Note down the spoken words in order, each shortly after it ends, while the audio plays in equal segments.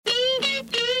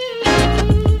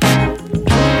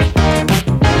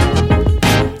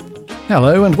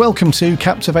Hello and welcome to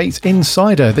Captivate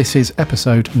Insider. This is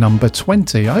episode number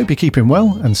 20. I hope you're keeping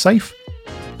well and safe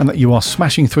and that you are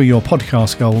smashing through your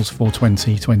podcast goals for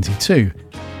 2022.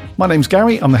 My name's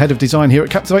Gary, I'm the head of design here at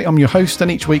Captivate. I'm your host,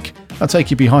 and each week I'll take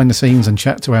you behind the scenes and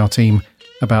chat to our team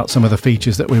about some of the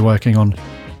features that we're working on,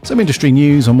 some industry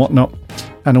news and whatnot,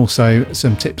 and also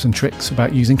some tips and tricks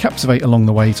about using Captivate along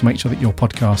the way to make sure that your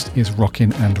podcast is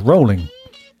rocking and rolling.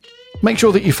 Make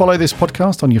sure that you follow this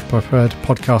podcast on your preferred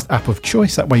podcast app of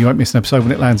choice. That way you won't miss an episode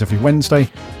when it lands every Wednesday.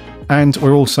 And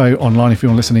we're also online if you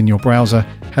want to listen in your browser.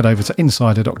 Head over to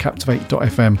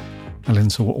insider.captivate.fm and listen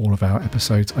to all of our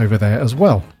episodes over there as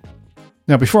well.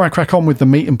 Now, before I crack on with the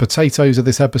meat and potatoes of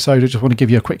this episode, I just want to give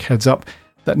you a quick heads up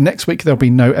that next week there'll be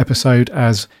no episode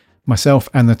as myself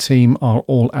and the team are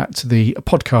all at the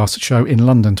podcast show in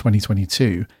London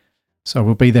 2022. So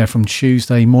we'll be there from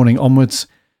Tuesday morning onwards.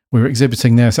 We're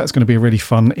exhibiting there, so that's going to be a really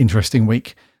fun, interesting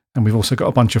week. And we've also got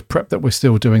a bunch of prep that we're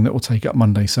still doing that will take up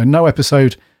Monday. So no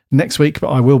episode next week, but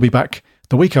I will be back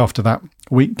the week after that,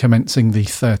 week commencing the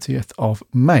 30th of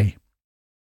May.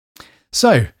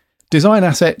 So, design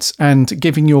assets and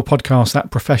giving your podcast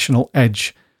that professional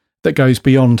edge that goes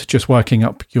beyond just working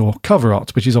up your cover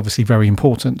art, which is obviously very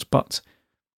important. But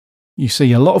you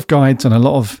see a lot of guides and a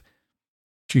lot of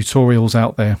tutorials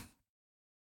out there.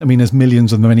 I mean, there's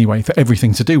millions of them anyway for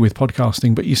everything to do with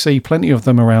podcasting, but you see plenty of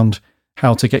them around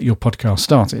how to get your podcast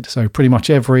started. So pretty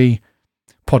much every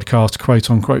podcast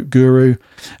quote unquote guru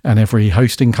and every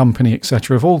hosting company,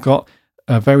 etc., have all got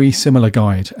a very similar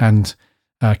guide. And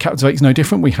Captivate's no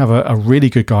different. We have a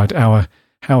really good guide. Our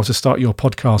How to Start Your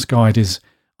Podcast guide is,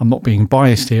 I'm not being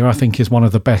biased here, I think is one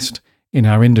of the best in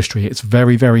our industry. It's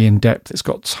very, very in-depth. It's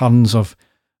got tons of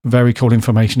very cool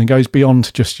information and goes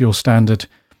beyond just your standard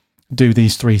do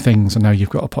these three things and now you've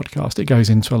got a podcast. It goes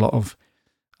into a lot of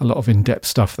in-depth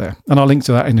stuff there. And I'll link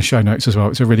to that in the show notes as well.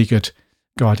 It's a really good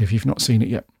guide if you've not seen it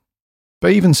yet.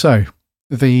 But even so,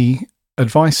 the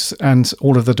advice and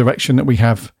all of the direction that we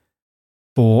have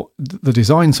for the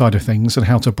design side of things and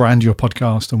how to brand your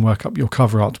podcast and work up your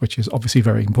cover art, which is obviously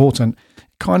very important,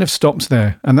 kind of stops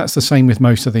there. And that's the same with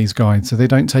most of these guides. So they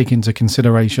don't take into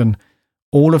consideration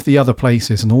all of the other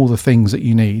places and all the things that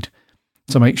you need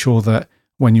to make sure that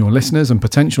when your listeners and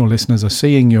potential listeners are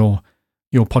seeing your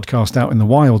podcast out in the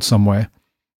wild somewhere,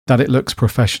 that it looks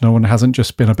professional and hasn't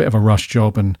just been a bit of a rush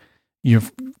job and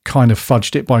you've kind of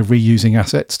fudged it by reusing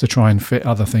assets to try and fit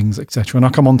other things, etc. And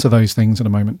I'll come on to those things in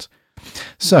a moment.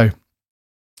 So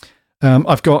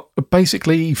I've got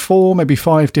basically 4, maybe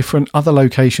 5 different other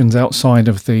locations outside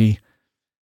of the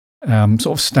sort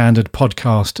of standard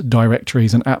podcast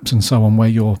directories and apps and so on where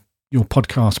your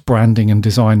podcast branding and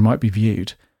design might be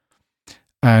viewed.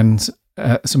 And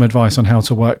some advice on how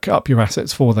to work up your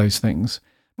assets for those things.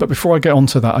 But before I get on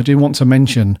to that, I do want to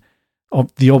mention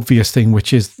the obvious thing,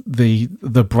 which is the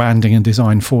branding and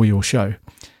design for your show.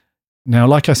 Now,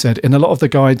 like I said, in a lot of the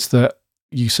guides that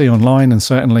you see online, and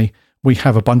certainly we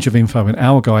have a bunch of info in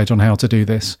our guide on how to do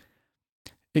this,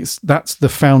 that's the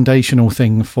foundational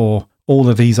thing for all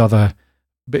of these other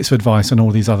bits of advice and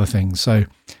all these other things. So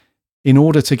in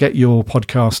order to get your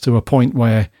podcast to a point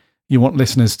where you want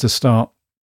listeners to start,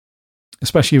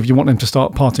 especially if you want them to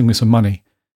start parting with some money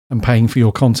and paying for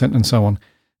your content and so on,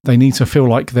 they need to feel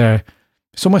like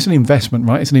it's almost an investment,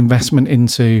 right? It's an investment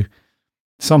into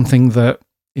something that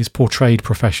is portrayed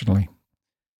professionally.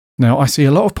 Now, I see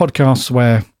a lot of podcasts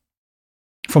where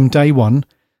from day one,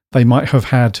 they might have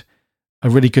had a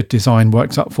really good design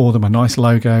worked up for them, a nice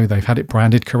logo, they've had it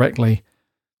branded correctly,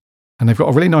 and they've got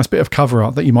a really nice bit of cover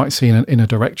art that you might see in a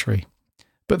directory.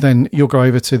 But then you'll go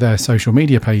over to their social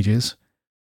media pages,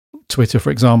 Twitter, for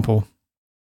example,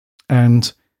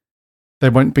 and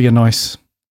there won't be a nice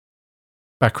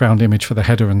background image for the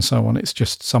header and so on. It's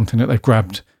just something that they've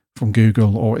grabbed from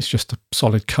Google, or it's just a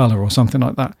solid color or something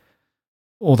like that.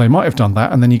 Or they might have done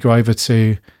that, and then you go over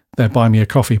to their Buy Me a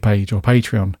Coffee page or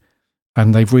Patreon,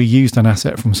 and they've reused an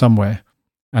asset from somewhere,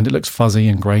 and it looks fuzzy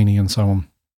and grainy and so on.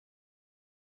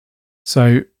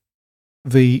 So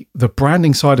the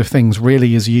branding side of things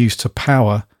really is used to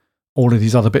power all of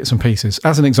these other bits and pieces.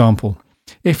 As an example,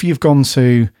 if you've gone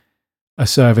to a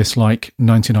service like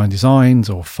 99 Designs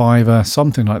or Fiverr,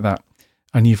 something like that,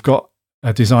 and you've got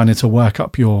a designer to work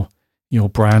up your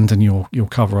brand and your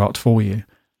cover art for you,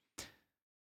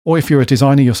 or if you're a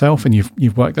designer yourself and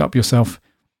you've worked it up yourself,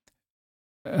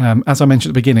 as I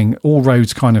mentioned at the beginning, all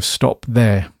roads kind of stop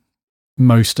there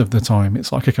most of the time.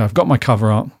 It's like, okay, I've got my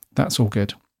cover art, that's all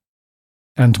good.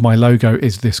 And my logo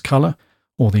is this color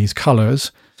or these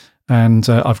colors. And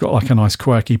I've got like a nice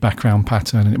quirky background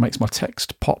pattern and it makes my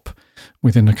text pop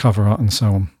within the cover art and so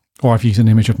on. Or I've used an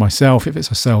image of myself if it's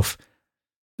a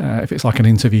if it's like an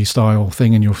interview style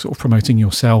thing and you're sort of promoting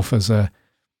yourself as a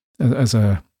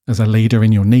leader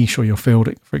in your niche or your field,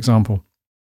 for example.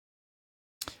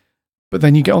 But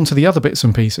then you get onto the other bits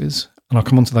and pieces, and I'll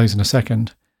come onto those in a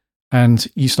second, and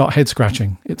you start head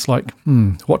scratching. It's like,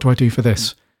 what do I do for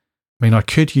this? I mean, I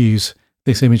could use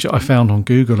this image that I found on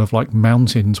Google of like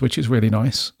mountains, which is really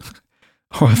nice.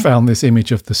 Or I found this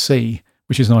image of the sea,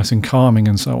 which is nice and calming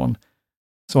and so on.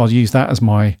 So I'll use that as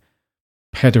my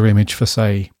header image for,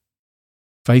 say,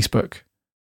 Facebook.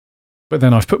 But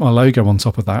then I've put my logo on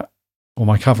top of that, or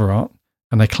my cover art,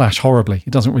 and they clash horribly.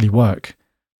 It doesn't really work.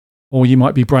 Or you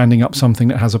might be branding up something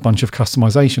that has a bunch of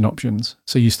customization options.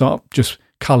 So you start just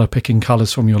picking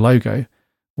colors from your logo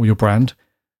or your brand.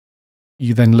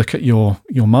 You then look at your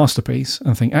masterpiece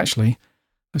and think, actually,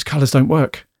 those colors don't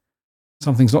work.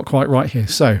 Something's not quite right here.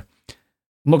 So I'm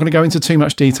not going to go into too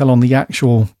much detail on the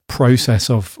actual process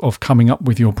of coming up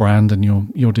with your brand and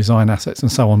your design assets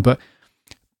and so on, but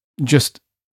just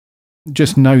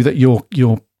know that your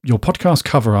podcast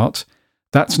cover art,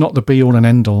 that's not the be all and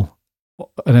end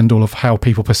all of how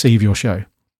people perceive your show.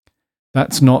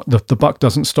 That's not the buck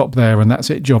doesn't stop there and that's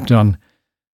it, job done.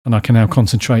 And I can now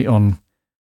concentrate on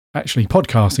actually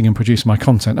podcasting and produce my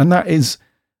content. And that is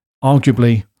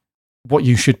arguably what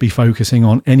you should be focusing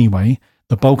on anyway.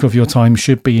 The bulk of your time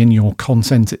should be in your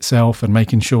content itself and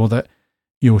making sure that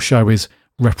your show is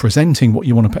representing what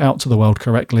you want to put out to the world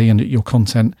correctly and that your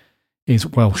content is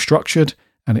well structured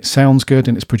and it sounds good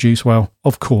and it's produced well.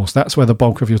 Of course, that's where the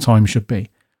bulk of your time should be.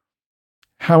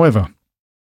 However,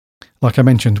 like I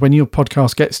mentioned, when your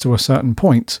podcast gets to a certain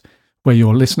point where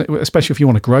your listener, especially if you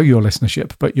want to grow your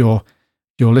listenership, but your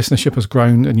listenership has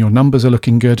grown and your numbers are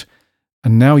looking good,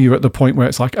 and now you're at the point where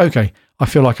it's like, okay, I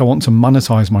feel like I want to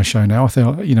monetize my show now. I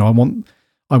feel,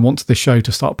 I want this show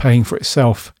to start paying for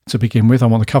itself to begin with. I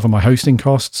want to cover my hosting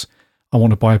costs. I want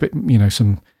to buy a bit,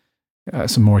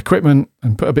 some more equipment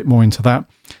and put a bit more into that.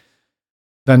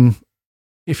 Then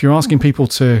if you're asking people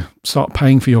to start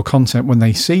paying for your content when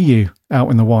they see you out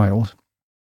in the wild,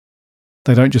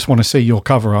 they don't just want to see your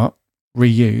cover art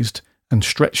reused and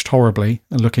stretched horribly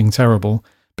and looking terrible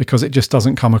because it just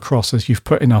doesn't come across as you've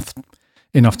put enough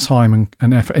time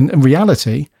and effort. In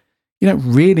reality, you don't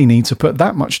really need to put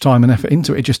that much time and effort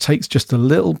into it. It just takes just a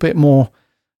little bit more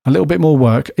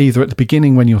work, either at the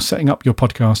beginning when you're setting up your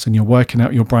podcast and you're working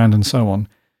out your brand and so on,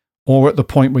 or at the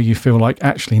point where you feel like,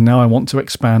 actually, now I want to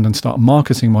expand and start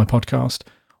marketing my podcast,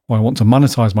 or I want to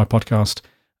monetize my podcast.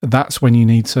 That's when you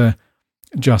need to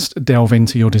just delve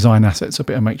into your design assets a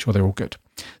bit and make sure they're all good.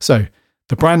 So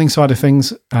the branding side of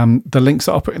things, the links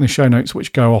that I'll put in the show notes,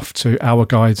 which go off to our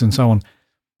guides and so on,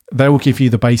 they will give you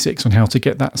the basics on how to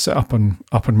get that set up and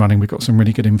running. We've got some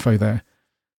really good info there.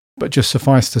 But just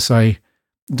suffice to say,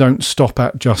 don't stop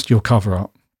at just your cover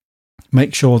art.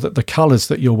 Make sure that the colors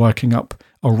that you're working up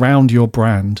around your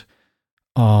brand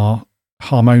are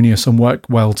harmonious and work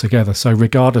well together. So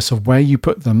regardless of where you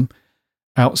put them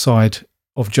outside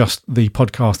of just the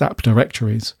podcast app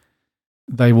directories,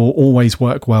 they will always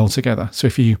work well together. So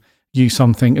if you use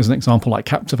something as an example like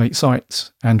Captivate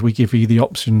Sites, and we give you the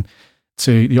option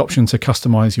to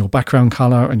customize your background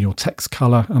color and your text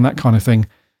color and that kind of thing,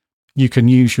 you can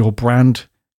use your brand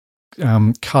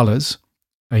colors,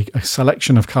 a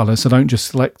selection of colors. So don't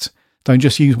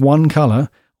just use one color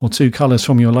or two colors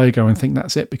from your logo and think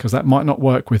that's it, because that might not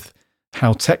work with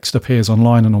how text appears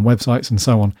online and on websites and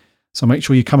so on. So make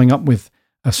sure you're coming up with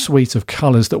a suite of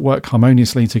colors that work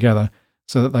harmoniously together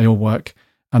so that they all work.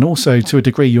 And also, to a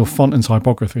degree, your font and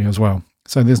typography as well.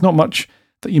 So there's not much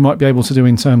that you might be able to do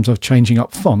in terms of changing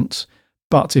up fonts,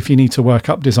 but if you need to work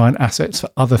up design assets for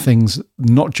other things,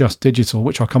 not just digital,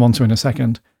 which I'll come on to in a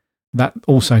second, that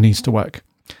also needs to work.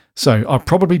 So I'll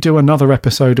probably do another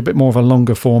episode, a bit more of a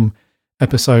longer form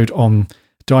episode on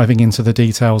diving into the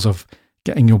details of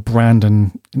getting your brand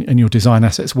and your design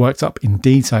assets worked up in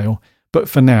detail. But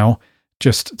for now,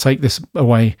 just take this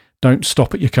away. Don't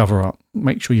stop at your cover art.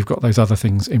 Make sure you've got those other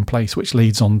things in place, which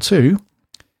leads on to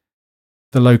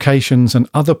the locations and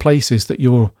other places that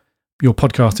your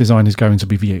podcast design is going to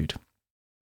be viewed.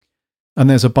 And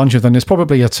there's a bunch of them. There's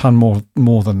probably a ton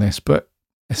more than this, but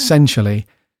essentially,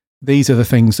 these are the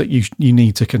things that you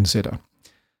need to consider.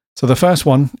 So the first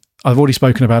one, I've already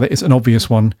spoken about it. It's an obvious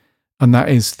one, and that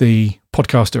is the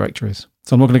podcast directories.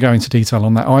 So I'm not going to go into detail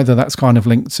on that either. That's kind of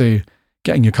linked to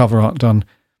getting your cover art done.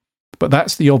 But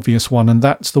that's the obvious one, and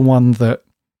that's the one that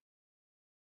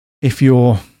if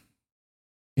you're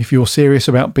serious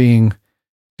about being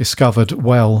discovered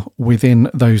well within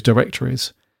those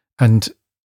directories, and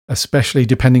especially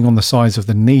depending on the size of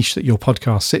the niche that your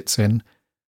podcast sits in,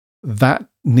 that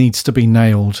needs to be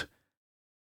nailed.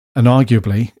 And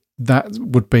arguably, that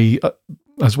would be,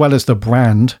 as well as the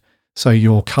brand, so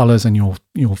your colours and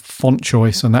your font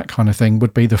choice and that kind of thing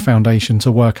would be the foundation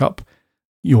to work up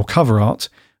your cover art.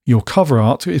 Your cover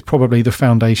art is probably the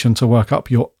foundation to work up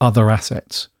your other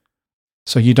assets.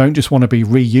 So you don't just want to be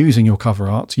reusing your cover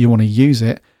art, you want to use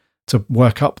it to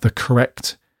work up the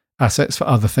correct assets for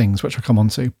other things, which I'll come on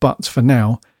to. But for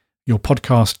now, your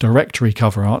podcast directory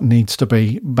cover art needs to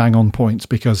be bang on points,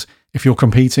 because if you're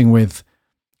competing with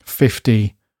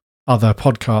 50 other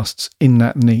podcasts in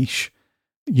that niche,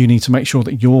 you need to make sure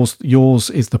that yours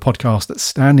is the podcast that's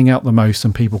standing out the most,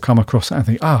 and people come across it and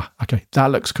think, okay,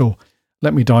 that looks cool.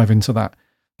 Let me dive into that.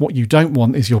 What you don't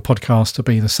want is your podcast to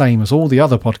be the same as all the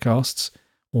other podcasts,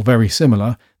 or very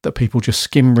similar, that people just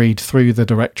skim read through the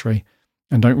directory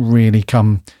and don't really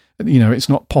come, it's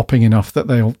not popping enough that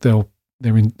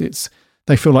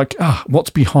they feel like, what's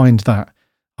behind that?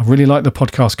 I really like the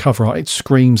podcast cover art. It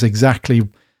screams exactly,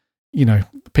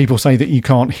 people say that you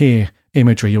can't hear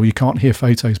imagery or you can't hear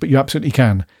photos, but you absolutely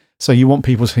can. So you want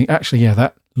people to think, actually, yeah,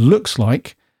 that looks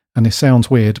like, and this sounds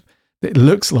weird, it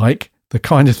looks like the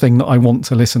kind of thing that I want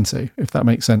to listen to, if that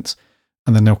makes sense.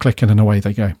 And then they'll click in and away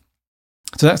they go.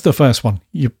 So that's the first one,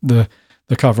 the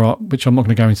cover art, which I'm not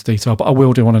going to go into detail, but I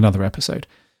will do on another episode.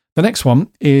 The next one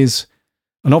is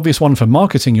an obvious one for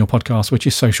marketing your podcast, which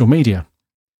is social media.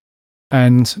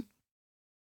 And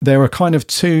there are kind of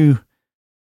two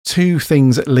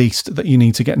things at least that you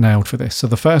need to get nailed for this. So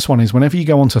the first one is whenever you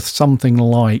go onto something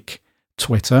like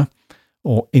Twitter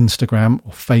or Instagram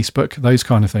or Facebook, those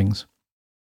kind of things,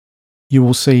 you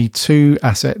will see two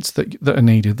assets that are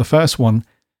needed. The first one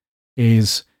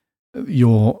is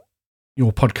your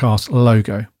podcast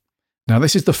logo. Now,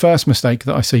 this is the first mistake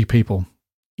that I see people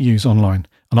use online,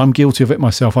 and I'm guilty of it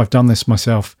myself. I've done this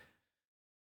myself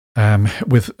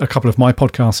with a couple of my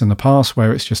podcasts in the past,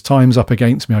 where it's just time's up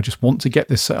against me. I just want to get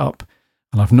this set up,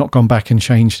 and I've not gone back and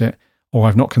changed it, or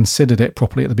I've not considered it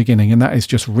properly at the beginning. And that is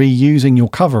just reusing your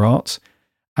cover art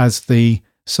as the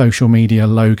social media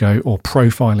logo or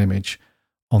profile image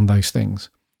on those things.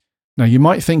 Now, you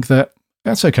might think that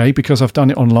that's okay because I've done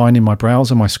it online in my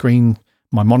browser.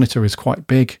 My monitor is quite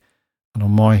big, and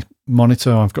on my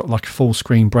monitor I've got like a full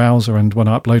screen browser, and when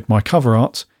I upload my cover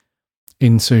art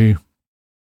into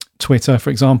Twitter, for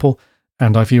example,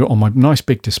 and I view it on my nice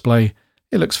big display,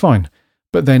 it looks fine.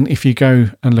 But then if you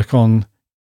go and look on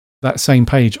that same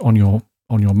page on your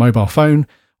mobile phone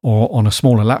or on a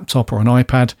smaller laptop or an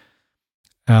iPad,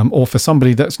 or for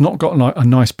somebody that's not got a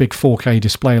nice big 4K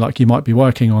display like you might be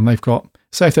working on, they've got,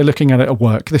 say if they're looking at it at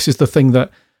work, this is the thing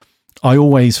that I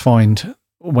always find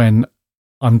when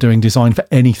I'm doing design for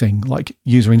anything like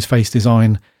user interface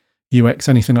design, UX,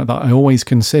 anything like that. I always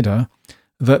consider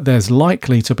that there's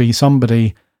likely to be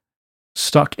somebody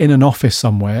stuck in an office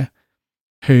somewhere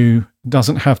who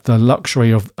doesn't have the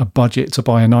luxury of a budget to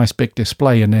buy a nice big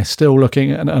display, and they're still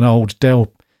looking at an old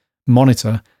Dell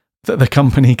monitor that the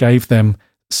company gave them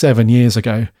 7 years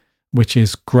ago, which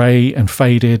is grey and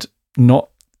faded, not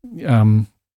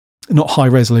high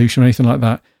resolution or anything like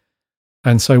that.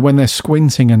 And so when they're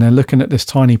squinting and they're looking at this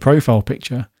tiny profile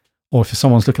picture, or if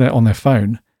someone's looking at it on their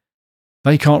phone,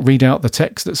 they can't read out the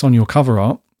text that's on your cover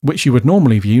art, which you would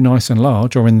normally view nice and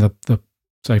large, or in the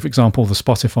say, for example, the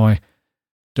Spotify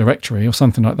directory or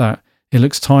something like that. It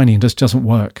looks tiny and just doesn't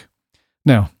work.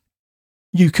 Now,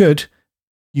 you could,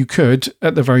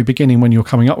 at the very beginning when you're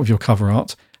coming up with your cover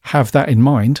art, have that in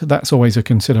mind. That's always a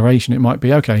consideration. It might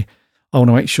be, okay, I want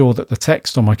to make sure that the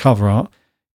text on my cover art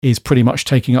is pretty much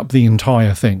taking up the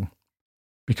entire thing,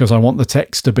 because I want the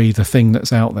text to be the thing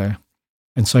that's out there.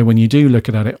 And so when you do look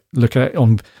at it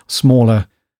on smaller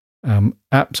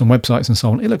apps and websites and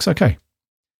so on, it looks okay.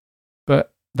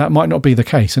 But that might not be the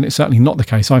case, and it's certainly not the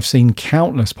case. I've seen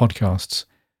countless podcasts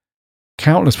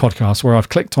where I've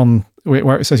clicked on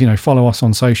where it says, follow us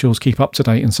on socials, keep up to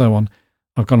date and so on.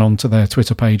 I've gone on to their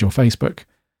Twitter page or Facebook,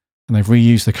 and they've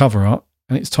reused the cover art,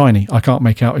 and it's tiny. I can't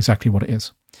make out exactly what it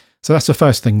is. So that's the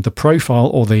first thing. The profile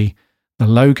or the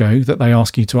logo that they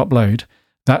ask you to upload,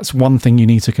 that's one thing you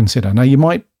need to consider. Now, you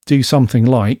might do something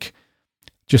like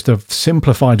just a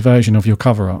simplified version of your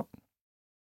cover art.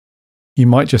 You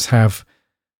might just have,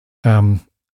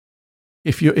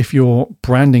 if your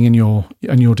branding and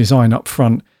your design up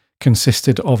front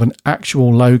consisted of an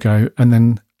actual logo and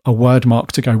then a word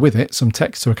mark to go with it, some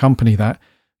text to accompany that,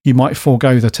 you might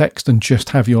forego the text and just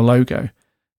have your logo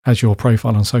as your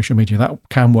profile on social media. That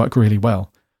can work really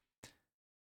well.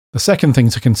 The second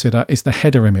thing to consider is the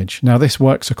header image. Now, this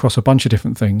works across a bunch of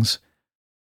different things,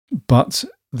 but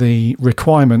the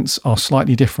requirements are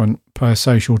slightly different per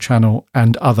social channel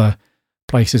and other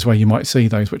places where you might see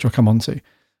those, which I'll come on to.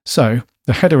 So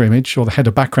the header image or the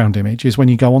header background image is when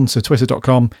you go onto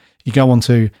twitter.com, you go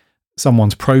onto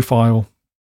someone's profile,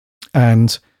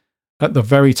 and at the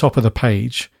very top of the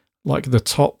page, like the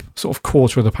top sort of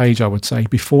quarter of the page, I would say,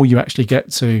 before you actually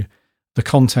get to the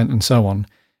content and so on,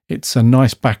 it's a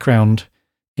nice background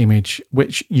image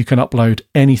which you can upload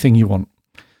anything you want.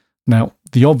 Now,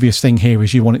 the obvious thing here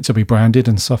is you want it to be branded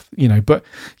and stuff, but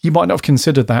you might not have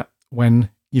considered that when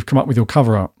you've come up with your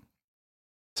cover art.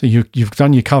 So you've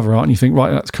done your cover art and you think,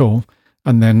 right, that's cool.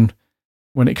 And then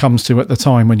when it comes to at the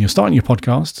time when you're starting your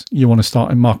podcast, you want to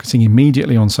start marketing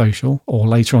immediately on social or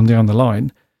later on down the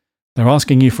line, they're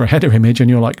asking you for a header image and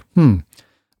you're like,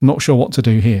 not sure what to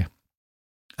do here.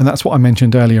 And that's what I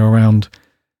mentioned earlier around,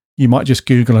 you might just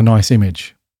Google a nice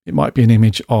image. It might be an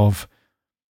image of,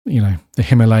 the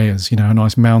Himalayas, a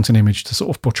nice mountain image to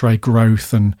sort of portray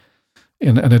growth and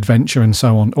an adventure and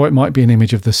so on. Or it might be an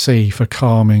image of the sea for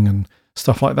calming and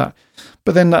stuff like that.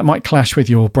 But then that might clash with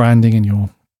your branding and your,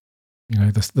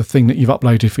 the thing that you've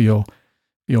uploaded for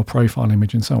your profile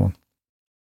image and so on.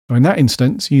 So in that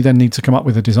instance, you then need to come up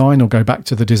with a design or go back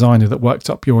to the designer that worked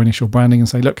up your initial branding and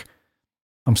say, look,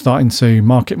 I'm starting to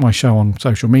market my show on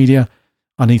social media.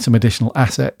 I need some additional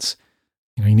assets.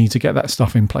 You need to get that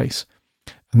stuff in place.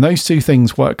 And those two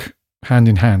things work hand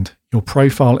in hand, your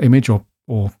profile image or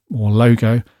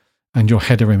logo and your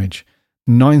header image.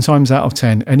 9 times out of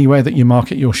 10, anywhere that you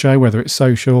market your show, whether it's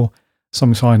social,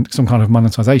 some kind of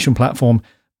monetization platform,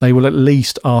 they will at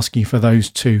least ask you for those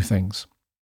two things.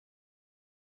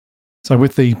 So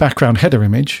with the background header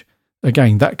image,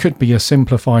 again, that could be a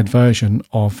simplified version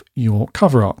of your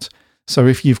cover art. So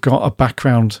if you've got a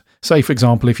background, say for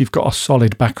example, if you've got a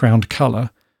solid background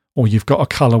color, or you've got a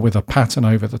color with a pattern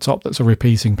over the top that's a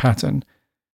repeating pattern,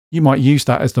 you might use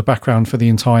that as the background for the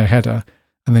entire header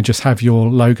and then just have your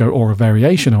logo or a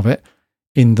variation of it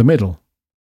in the middle.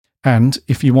 And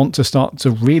if you want to start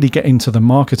to really get into the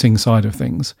marketing side of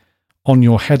things, on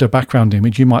your header background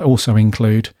image, you might also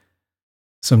include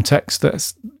some text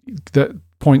that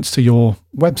points to your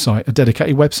website, a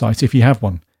dedicated website if you have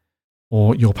one,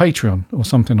 or your Patreon or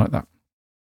something like that.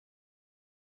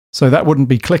 So that wouldn't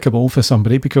be clickable for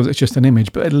somebody because it's just an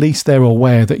image, but at least they're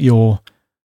aware that you're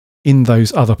in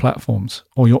those other platforms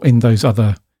or you're in those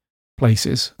other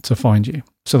places to find you.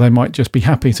 So they might just be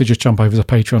happy to just jump over to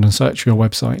Patreon and search for your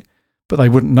website, but they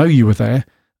wouldn't know you were there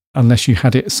unless you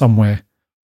had it somewhere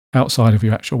outside of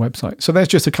your actual website. So there's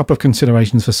just a couple of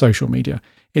considerations for social media.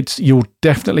 You'll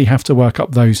definitely have to work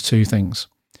up those two things.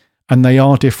 And they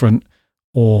are different,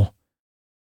 or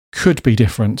could be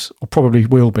different, or probably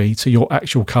will be, to your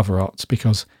actual cover arts,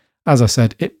 because as I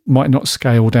said, it might not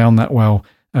scale down that well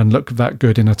and look that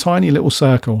good in a tiny little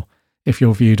circle if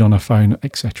you're viewed on a phone,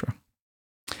 etc.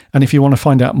 And if you want to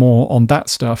find out more on that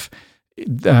stuff,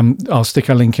 I'll stick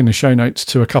a link in the show notes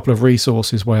to a couple of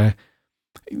resources where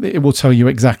it will tell you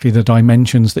exactly the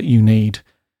dimensions that you need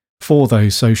for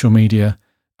those social media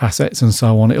assets and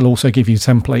so on. It'll also give you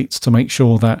templates to make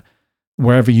sure that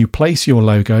wherever you place your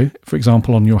logo, for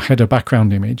example, on your header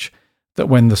background image, that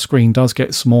when the screen does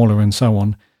get smaller and so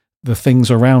on, the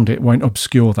things around it won't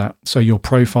obscure that. So your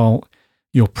profile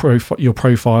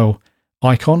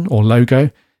icon or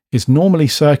logo is normally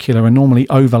circular and normally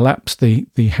overlaps the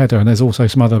header, and there's also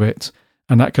some other bits,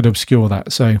 and that could obscure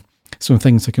that. So some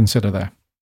things to consider there.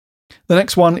 The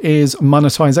next one is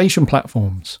monetization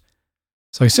platforms.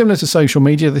 So similar to social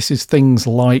media, this is things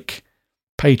like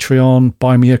Patreon,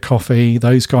 Buy Me a Coffee,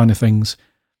 those kind of things.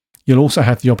 You'll also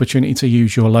have the opportunity to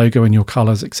use your logo and your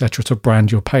colors, etc., to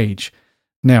brand your page.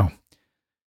 Now,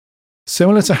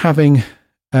 similar to having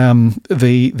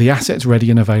the assets ready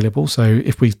and available, so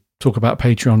if we talk about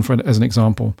Patreon as an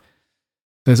example,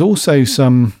 there's also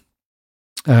some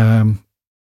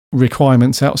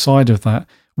requirements outside of that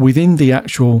within the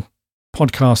actual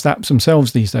podcast apps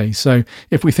themselves these days. So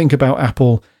if we think about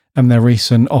Apple and their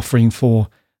recent offering for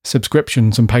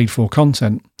subscriptions and paid for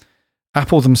content,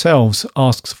 Apple themselves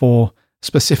asks for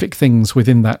specific things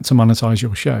within that to monetize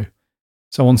your show.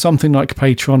 So on something like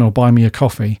Patreon or Buy Me a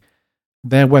Coffee,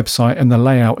 their website and the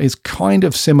layout is kind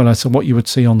of similar to what you would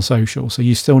see on social. So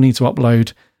you still need to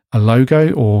upload a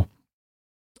logo or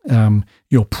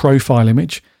your profile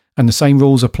image, and the same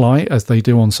rules apply as they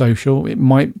do on social.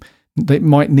 They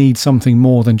might need something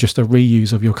more than just a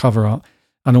reuse of your cover art,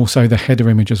 and also the header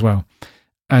image as well.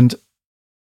 And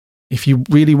if you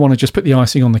really want to just put the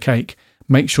icing on the cake,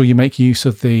 make sure you make use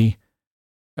of the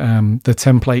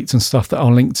templates and stuff that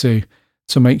I'll link to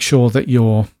make sure that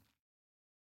your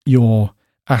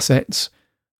assets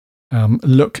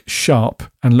look sharp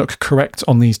and look correct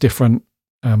on these different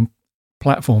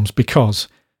platforms, because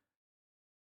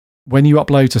when you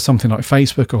upload to something like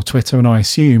Facebook or Twitter, and I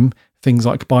assume things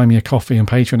like Buy Me a Coffee and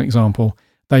Patreon example,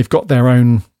 they've got their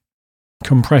own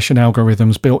compression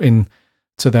algorithms built in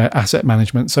to their asset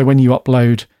management. So when you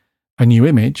upload a new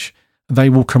image, they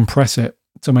will compress it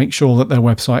to make sure that their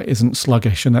website isn't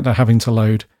sluggish and that they're having to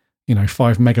load,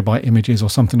 5 megabyte images or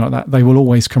something like that. They will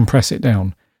always compress it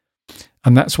down.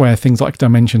 And that's where things like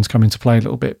dimensions come into play a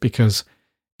little bit, because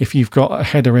if you've got a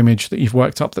header image that you've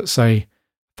worked up that's, say,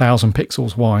 1,000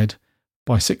 pixels wide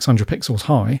by 600 pixels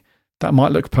high, that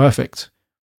might look perfect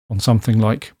on something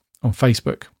like on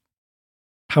Facebook.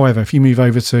 However, if you move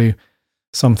over to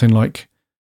something like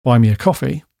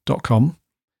buymeacoffee.com,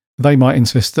 they might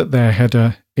insist that their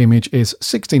header image is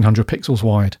 1,600 pixels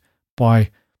wide by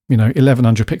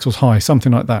 1,100 pixels high,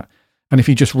 something like that. And if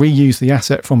you just reuse the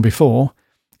asset from before,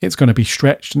 it's going to be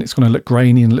stretched and it's going to look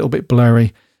grainy and a little bit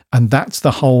blurry. And that's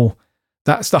the whole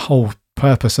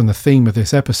purpose and the theme of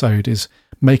this episode, is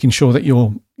making sure that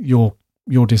your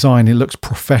design, it looks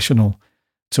professional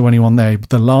to anyone there.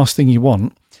 The last thing you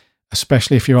want,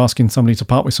 especially if you're asking somebody to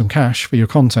part with some cash for your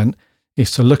content, is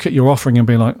to look at your offering and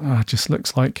be like, it just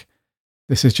looks like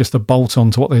this is just a bolt on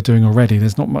to what they're doing already.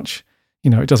 There's not much,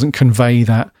 it doesn't convey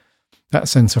that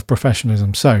sense of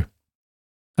professionalism. So,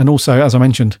 and also, as I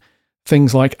mentioned,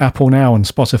 things like Apple now and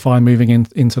Spotify moving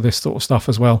into this sort of stuff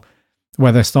as well,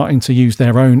 where they're starting to use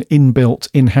their own inbuilt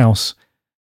in-house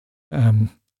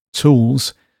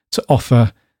tools to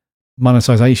offer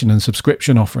monetization and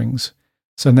subscription offerings.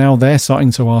 So now they're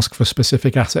starting to ask for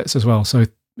specific assets as well. So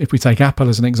if we take Apple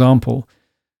as an example,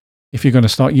 if you're going to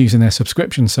start using their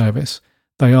subscription service,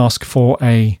 they ask for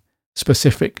a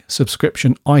specific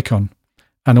subscription icon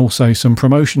and also some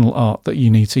promotional art that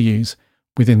you need to use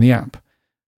within the app.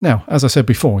 Now, as I said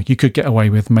before, you could get away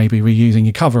with maybe reusing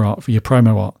your cover art for your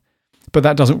promo art, but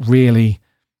that's not really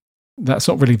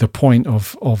the point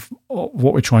of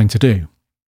what we're trying to do.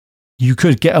 You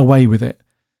could get away with it,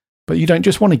 but you don't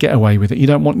just want to get away with it. You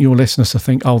don't want your listeners to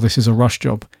think, oh, this is a rush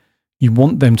job. You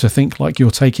want them to think like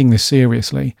you're taking this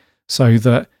seriously, so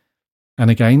that,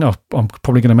 and again, I'm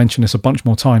probably going to mention this a bunch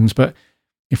more times, but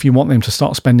if you want them to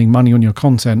start spending money on your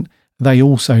content, they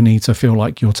also need to feel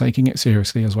like you're taking it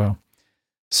seriously as well.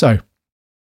 So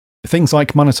things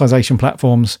like monetization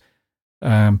platforms,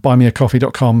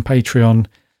 buymeacoffee.com, Patreon,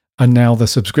 and now the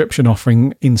subscription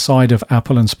offering inside of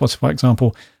Apple and Spotify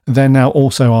example, they're now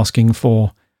also asking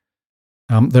for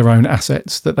their own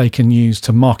assets that they can use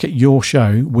to market your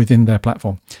show within their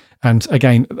platform. And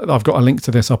again, I've got a link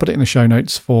to this. I'll put it in the show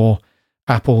notes for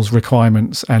Apple's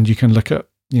requirements, and you can look at,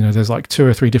 there's like 2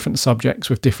 or 3 different subjects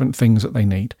with different things that they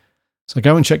need. So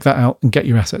go and check that out and get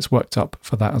your assets worked up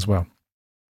for that as well.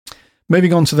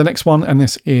 Moving on to the next one, and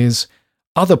this is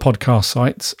other podcast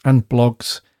sites and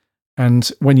blogs,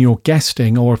 and when you're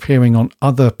guesting or appearing on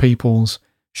other people's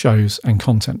shows and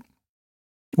content,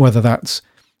 whether that's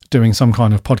doing some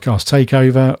kind of podcast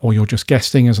takeover, or you're just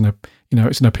guesting as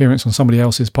it's an appearance on somebody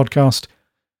else's podcast,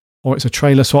 or it's a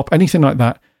trailer swap, anything like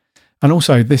that. And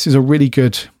also, this is a really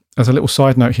good, as a little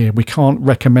side note here, we can't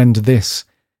recommend this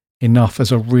enough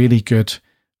as a really good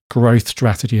growth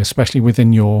strategy, especially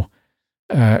within your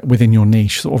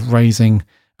niche, sort of raising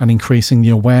and increasing the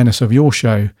awareness of your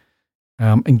show,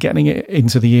 and getting it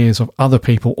into the ears of other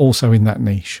people also in that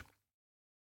niche.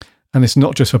 And it's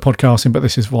not just for podcasting, but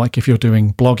this is like if you're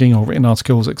doing blogging or written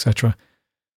articles, etc.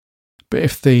 But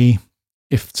if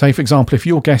say, for example, if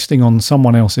you're guesting on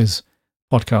someone else's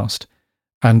podcast,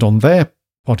 and on their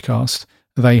podcast,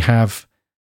 they have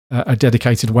a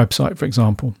dedicated website, for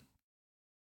example,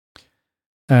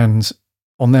 and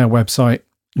on their website,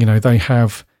 they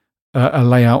have a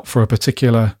layout for a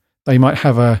particular, they might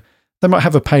have a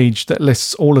page that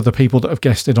lists all of the people that have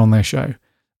guested on their show,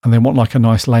 and they want like a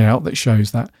nice layout that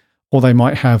shows that. Or they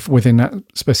might have within that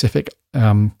specific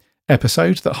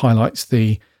episode that highlights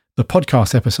the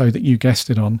podcast episode that you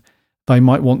guested on, they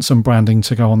might want some branding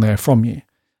to go on there from you.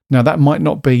 Now, that might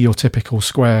not be your typical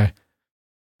square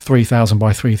 3,000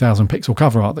 by 3,000 pixel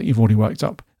cover art that you've already worked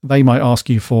up. They might ask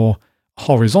you for a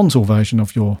horizontal version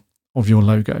of your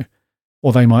logo,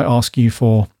 or they might ask you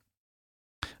for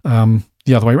the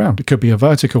other way around. It could be a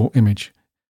vertical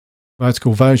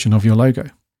version of your logo.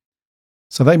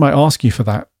 So they might ask you for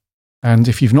that. And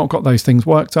if you've not got those things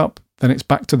worked up, then it's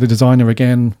back to the designer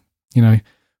again,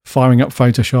 firing up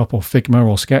Photoshop or Figma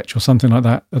or Sketch or something like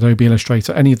that, Adobe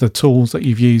Illustrator, any of the tools that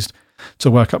you've used to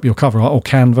work up your cover art, or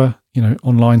Canva,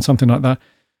 online, something like that.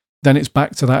 Then it's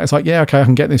back to that. It's like, yeah, okay, I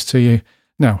can get this to you.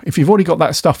 Now, if you've already got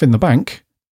that stuff in the bank,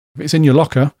 if it's in your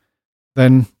locker,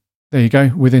 then there you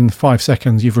go. Within 5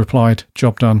 seconds, you've replied,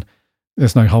 job done.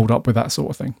 There's no hold up with that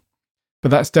sort of thing. But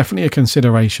that's definitely a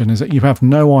consideration, is that you have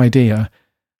no idea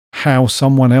how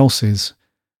someone else's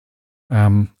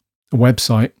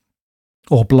website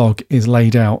or blog is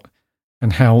laid out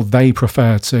and how they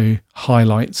prefer to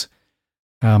highlight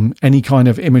any kind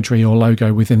of imagery or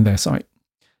logo within their site.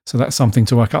 So that's something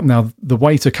to work up. Now, the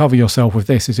way to cover yourself with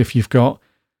this is if you've got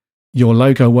your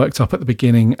logo worked up at the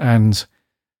beginning and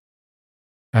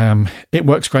it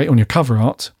works great on your cover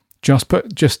art, just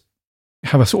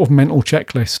have a sort of mental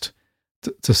checklist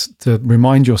to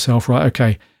remind yourself, right,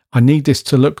 okay, I need this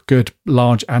to look good,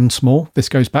 large and small. This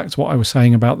goes back to what I was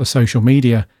saying about the social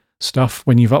media stuff.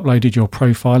 When you've uploaded your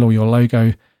profile or your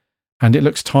logo and it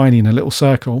looks tiny in a little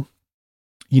circle,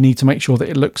 you need to make sure that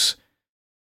it looks,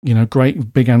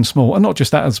 great, big and small. And not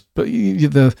just that, but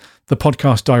the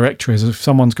podcast directories. If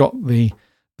someone's got the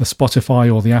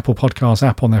Spotify or the Apple Podcast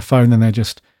app on their phone and they're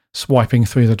just swiping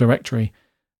through the directory,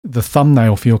 the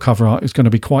thumbnail for your cover art is going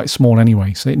to be quite small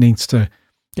anyway. So it needs to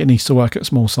work at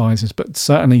small sizes. But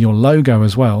certainly your logo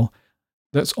as well,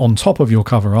 that's on top of your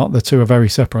cover art, the two are very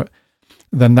separate,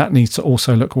 then that needs to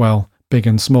also look well, big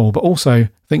and small. But also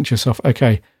think to yourself,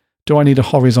 okay, do I need a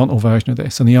horizontal version of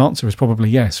this? And the answer is probably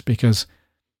yes, because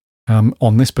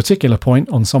on this particular point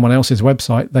on someone else's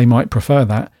website, they might prefer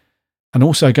that. And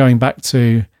also going back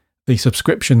to the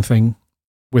subscription thing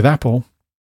with Apple,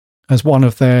 as one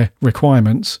of their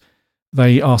requirements,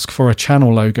 they ask for a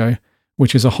channel logo,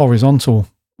 which is a horizontal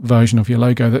version of your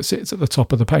logo that sits at the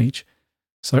top of the page.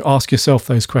 So ask yourself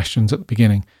those questions at the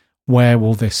beginning. Where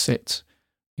will this sit?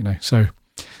 So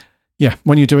yeah,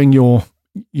 when you're doing your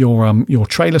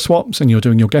trailer swaps and you're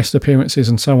doing your guest appearances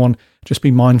and so on, just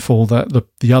be mindful that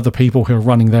the other people who are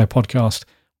running their podcast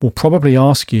will probably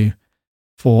ask you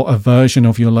for a version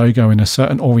of your logo in a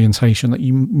certain orientation that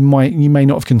you may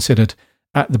not have considered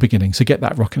at the beginning. So get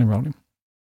that rocking and rolling.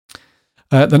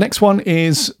 The next one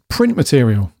is print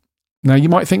material. Now you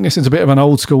might think this is a bit of an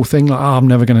old school thing, like, I'm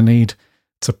never going to need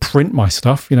to print my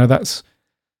stuff. That's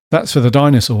for the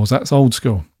dinosaurs. That's old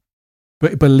school.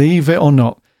 But believe it or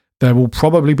not, there will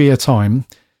probably be a time,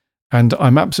 and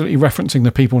I'm absolutely referencing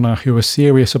the people now who are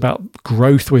serious about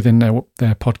growth within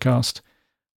their podcast,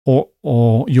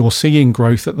 or you're seeing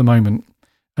growth at the moment,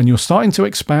 and you're starting to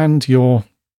expand your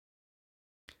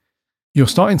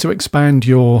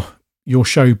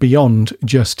show beyond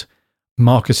just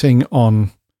marketing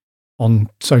on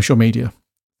social media,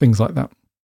 things like that.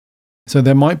 So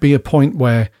there might be a point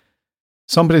where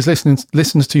somebody's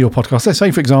listens to your podcast. Let's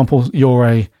say, for example, you're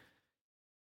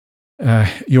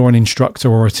an instructor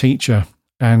or a teacher,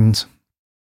 and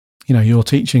you're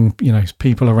teaching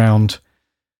people around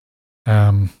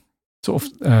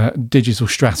digital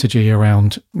strategy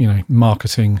around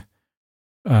marketing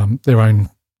their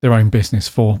own business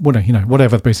for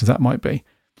whatever the business that might be,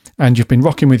 and you've been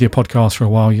rocking with your podcast for a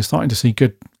while. You're starting to see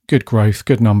good growth,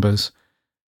 good numbers,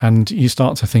 and you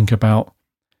start to think about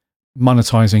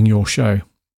monetizing your show.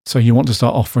 So you want to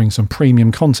start offering some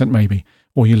premium content maybe,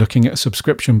 or you're looking at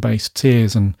subscription-based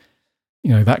tiers and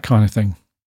that kind of thing.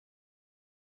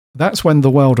 That's when the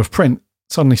world of print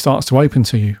suddenly starts to open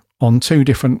to you on two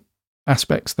different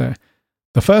aspects there.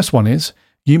 The first one is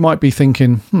you might be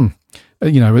thinking,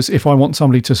 as if I want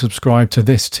somebody to subscribe to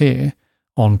this tier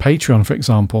on Patreon, for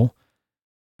example,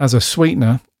 as a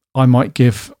sweetener, I might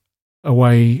give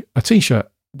away a t-shirt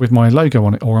with my logo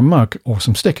on it, or a mug, or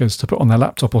some stickers to put on their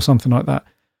laptop or something like that.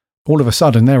 All of a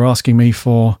sudden they're asking me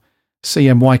for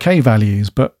CMYK values,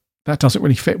 but that doesn't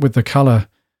really fit with the color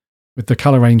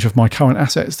range of my current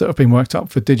assets that have been worked up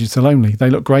for digital only. They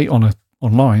look great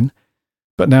online,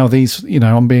 but now these,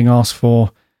 I'm being asked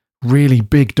for really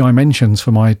big dimensions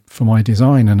for my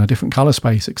design and a different color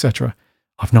space, etc.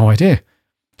 I've no idea.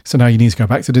 So now you need to go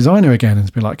back to designer again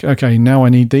and be like, okay, now I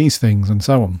need these things, and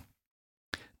so on.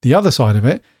 The other side of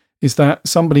it is that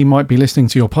somebody might be listening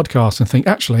to your podcast and think,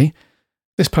 actually,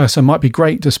 this person might be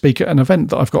great to speak at an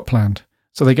event that I've got planned.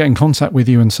 So they get in contact with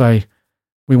you and say,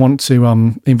 we want to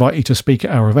invite you to speak at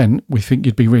our event. We think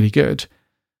you'd be really good.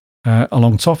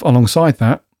 Alongside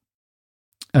that,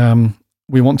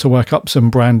 we want to work up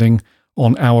some branding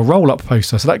on our roll-up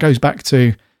poster. So that goes back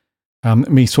to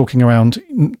me talking around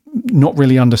not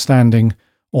really understanding,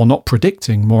 or not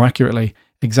predicting, more accurately,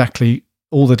 exactly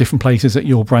all the different places that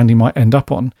your branding might end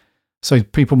up on. So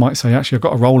people might say, actually, I've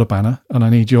got a roller banner and I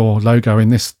need your logo in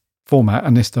this format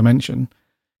and this dimension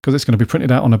because it's going to be printed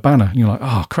out on a banner. And you're like,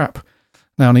 oh, crap.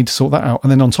 Now I need to sort that out.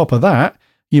 And then on top of that,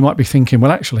 you might be thinking,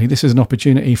 well, actually, this is an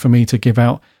opportunity for me to give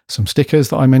out some stickers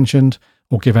that I mentioned,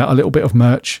 or give out a little bit of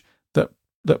merch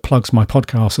that plugs my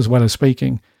podcast as well as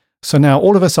speaking. So now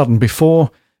all of a sudden,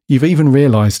 before you've even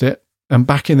realized it, and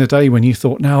back in the day when you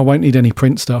thought, no, I won't need any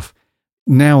print stuff,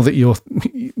 now that you've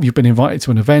been invited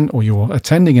to an event, or you're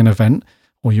attending an event,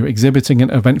 or you're exhibiting an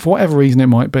event for whatever reason it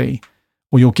might be,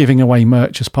 or you're giving away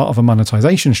merch as part of a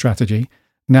monetization strategy,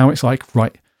 now it's like,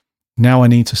 right, now I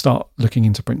need to start looking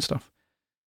into print stuff.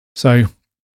 So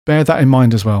bear that in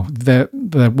mind as well. There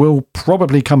will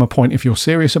probably come a point, if you're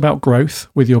serious about growth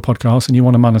with your podcast and you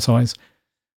want to monetize,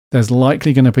 there's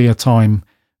likely going to be a time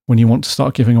when you want to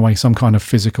start giving away some kind of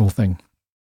physical thing.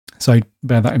 So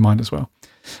bear that in mind as well.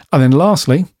 And then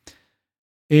lastly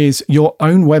is your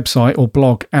own website or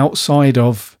blog outside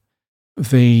of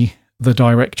the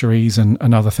directories and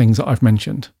other things that I've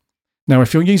mentioned. Now,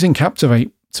 if you're using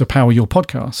Captivate to power your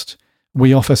podcast,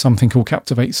 we offer something called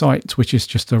Captivate Sites, which is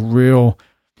just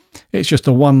it's just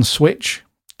a one switch,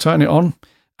 turn it on,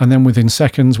 and then within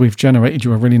seconds, we've generated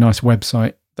you a really nice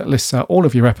website that lists out all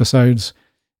of your episodes,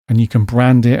 and you can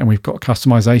brand it, and we've got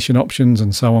customization options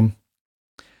and so on.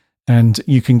 And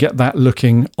you can get that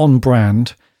looking on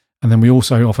brand. And then we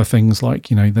also offer things like,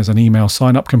 there's an email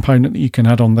sign up component that you can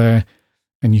add on there,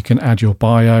 and you can add your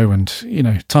bio and,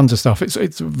 tons of stuff. It's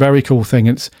a very cool thing.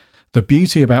 It's the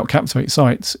beauty about Captivate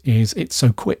Sites is it's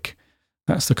so quick.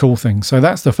 That's the cool thing. So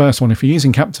that's the first one. If you're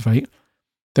using Captivate,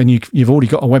 then you've already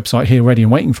got a website here ready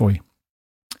and waiting for you.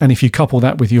 And if you couple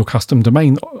that with your custom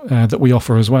domain that we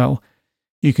offer as well,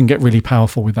 you can get really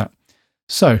powerful with that.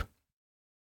 So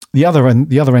the other end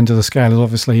of the scale is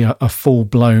obviously a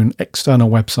full-blown external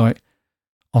website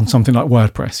on something like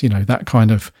WordPress, that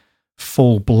kind of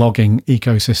full blogging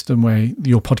ecosystem where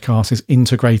your podcast is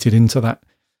integrated into that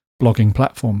blogging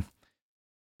platform.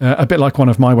 A bit like one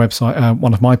of my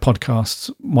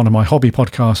podcasts, one of my hobby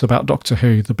podcasts about Doctor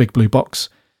Who, The Big Blue Box.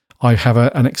 I have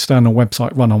an external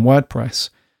website run on WordPress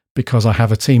because I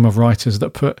have a team of writers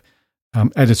that put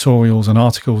editorials and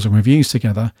articles and reviews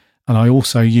together. And I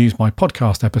also use my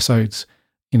podcast episodes,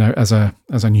 as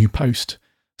a new post.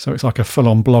 So it's like a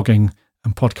full-on blogging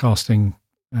and podcasting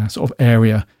sort of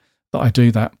area that I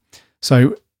do that.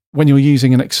 So when you're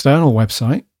using an external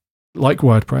website like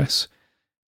WordPress,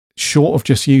 short of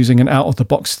just using an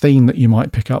out-of-the-box theme that you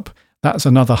might pick up, that's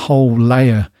another whole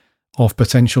layer of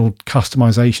potential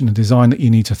customization and design that you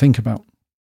need to think about.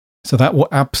 So that will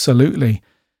absolutely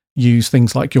use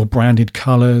things like your branded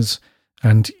colors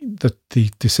and the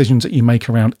decisions that you make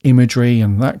around imagery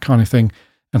and that kind of thing,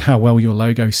 and how well your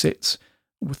logo sits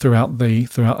throughout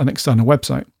an external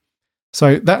website.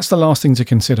 So that's the last thing to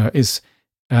consider is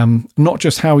not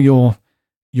just how your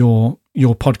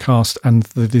podcast and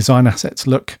the design assets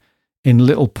look in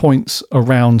little points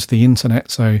around the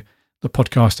internet. So the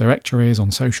podcast directories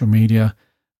on social media,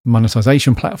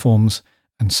 monetization platforms,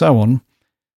 and so on.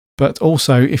 But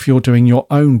also if you're doing your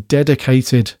own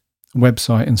dedicated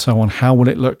website and so on, how will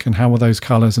it look and how will those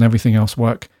colors and everything else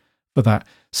work for that?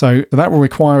 So that will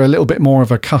require a little bit more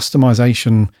of a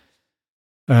customization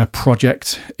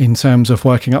project in terms of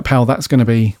working up how that's going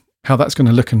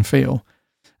to look and feel.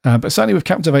 But certainly with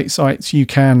Captivate Sites, you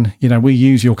can, we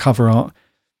use your cover art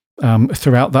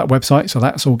throughout that website, so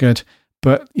that's all good.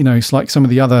 But, it's like some of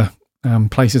the other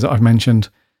places that I've mentioned,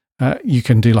 you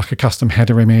can do like a custom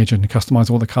header image and customize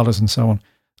all the colors and so on.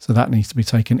 So that needs to be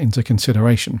taken into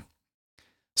consideration.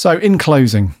 So in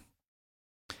closing,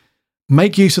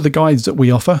 make use of the guides that we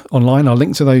offer online. I'll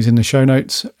link to those in the show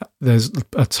notes. There's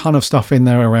a ton of stuff in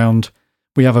there around.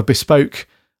 We have a bespoke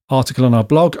article on our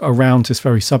blog around this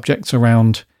very subject,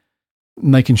 around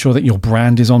making sure that your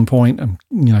brand is on point and,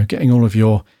 getting all of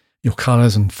your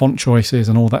colors and font choices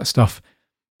and all that stuff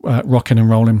rocking and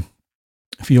rolling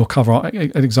for your cover art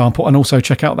example. And also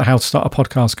check out the How to Start a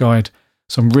Podcast guide.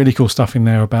 Some really cool stuff in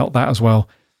there about that as well,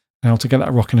 how to get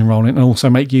that rocking and rolling, and also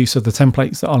make use of the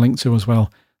templates that I'll link to as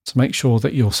well to make sure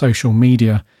that your social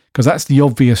media, because that's the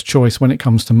obvious choice when it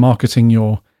comes to marketing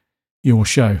your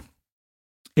show.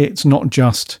 It's not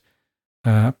just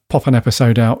pop an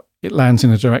episode out, it lands in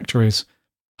the directories,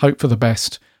 hope for the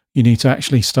best. You need to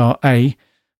actually start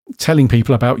telling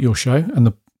people about your show,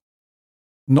 and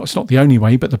it's not the only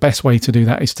way, but the best way to do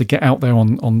that is to get out there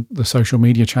on the social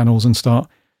media channels and start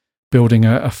building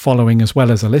a following as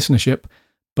well as a listenership,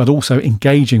 but also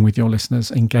engaging with your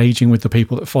listeners, engaging with the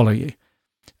people that follow you.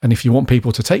 And if you want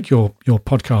people to take your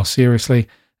podcast seriously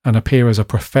and appear as a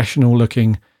professional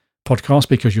looking podcast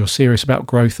because you're serious about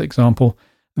growth, example,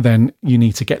 then you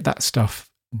need to get that stuff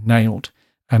nailed.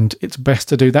 And it's best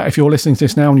to do that. If you're listening to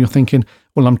this now and you're thinking,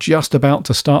 well, I'm just about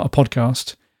to start a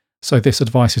podcast, so this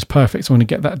advice is perfect, so I'm going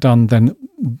to get that done, then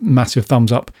massive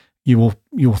thumbs up. You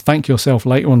will thank yourself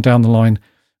later on down the line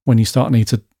when you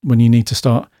need to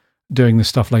start doing this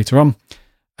stuff later on.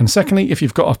 And secondly, if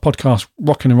you've got a podcast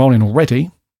rocking and rolling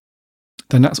already,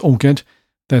 then that's all good.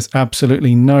 There's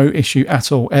absolutely no issue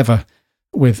at all ever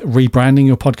with rebranding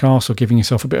your podcast or giving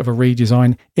yourself a bit of a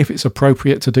redesign, if it's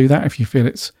appropriate to do that, if you feel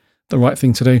it's the right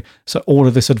thing to do. So all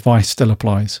of this advice still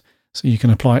applies. So you can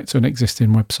apply it to an existing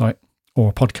website or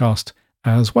a podcast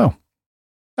as well.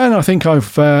 And I think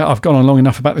I've gone on long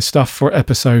enough about this stuff for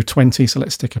episode 20, so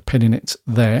let's stick a pin in it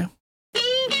there.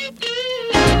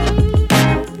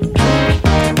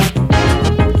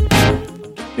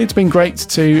 It's been great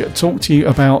to talk to you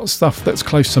about stuff that's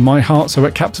close to my heart. So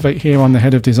at Captivate here, I'm the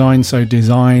head of design, so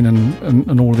design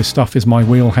and all this stuff is my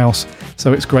wheelhouse.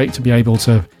 So it's great to be able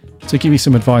to give you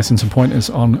some advice and some pointers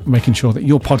on making sure that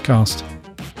your podcast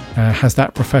has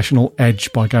that professional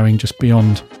edge by going just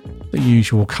beyond the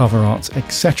usual cover art,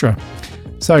 etc.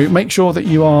 So make sure that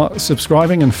you are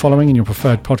subscribing and following in your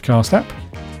preferred podcast app.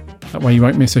 That way you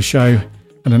won't miss a show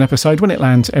and an episode when it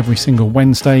lands every single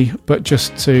Wednesday. But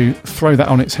just to throw that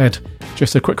on its head,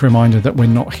 just a quick reminder that we're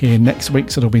not here next week,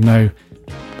 so there'll be no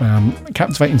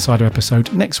Captivate Insider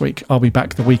episode next week. I'll be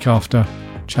back the week after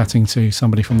chatting to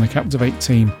somebody from the Captivate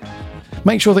team.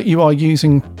 Make sure that you are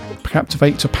using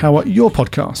Captivate to power your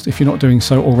podcast. If you're not doing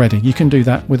so already, you can do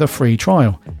that with a free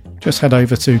trial. Just head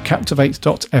over to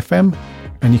captivate.fm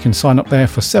and you can sign up there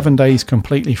for 7 days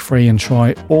completely free and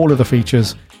try all of the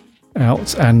features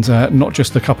out, and not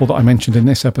just the couple that I mentioned in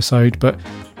this episode, but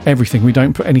everything. We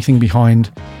don't put anything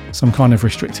behind some kind of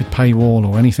restricted paywall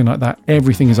or anything like that.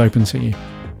 Everything is open to you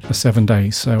for 7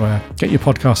 days. So get your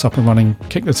podcast up and running,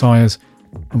 kick the tires.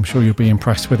 I'm sure you'll be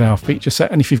impressed with our feature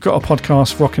set. And if you've got a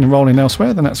podcast rocking and rolling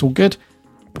elsewhere, then that's all good.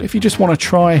 But if you just want to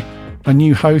try a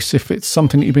new host, if it's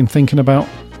something that you've been thinking about,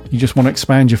 you just want to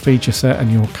expand your feature set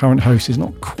and your current host is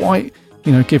not quite,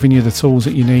 giving you the tools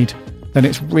that you need, then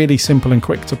it's really simple and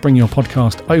quick to bring your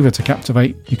podcast over to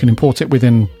Captivate. You can import it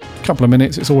within a couple of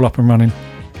minutes. It's all up and running.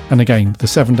 And again, the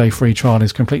 7-day free trial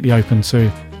is completely open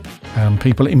to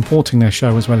people importing their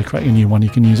show as well as creating a new one. You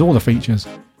can use all the features.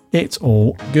 It's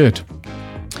all good.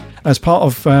 As part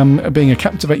of being a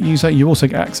Captivate user, you also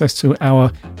get access to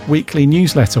our weekly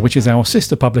newsletter, which is our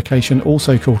sister publication,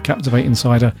 also called Captivate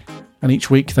Insider. And each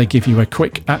week they give you a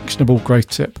quick, actionable growth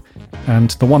tip. And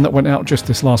the one that went out just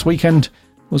this last weekend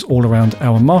was all around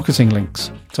our marketing links.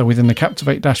 So within the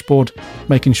Captivate dashboard,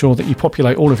 making sure that you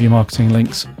populate all of your marketing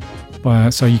links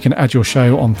so you can add your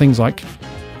show on things like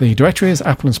the directories,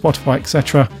 Apple and Spotify,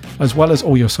 etc., as well as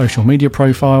all your social media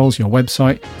profiles, your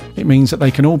website. It means that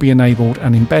they can all be enabled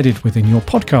and embedded within your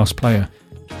podcast player.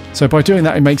 So by doing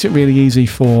that, it makes it really easy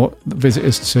for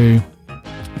visitors to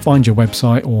find your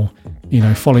website or,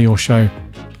 follow your show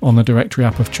on the directory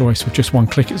app of choice with just one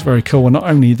click. It's very cool. And not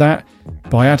only that,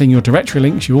 by adding your directory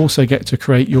links, you also get to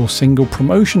create your single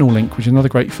promotional link, which is another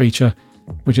great feature,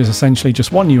 which is essentially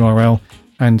just one URL,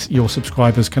 and your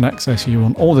subscribers can access you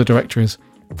on all the directories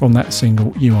from that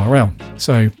single URL.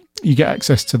 So you get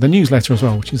access to the newsletter as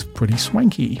well, which is pretty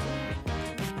swanky.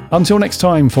 Until next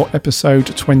time for episode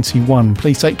 21,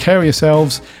 please take care of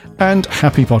yourselves and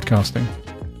happy podcasting.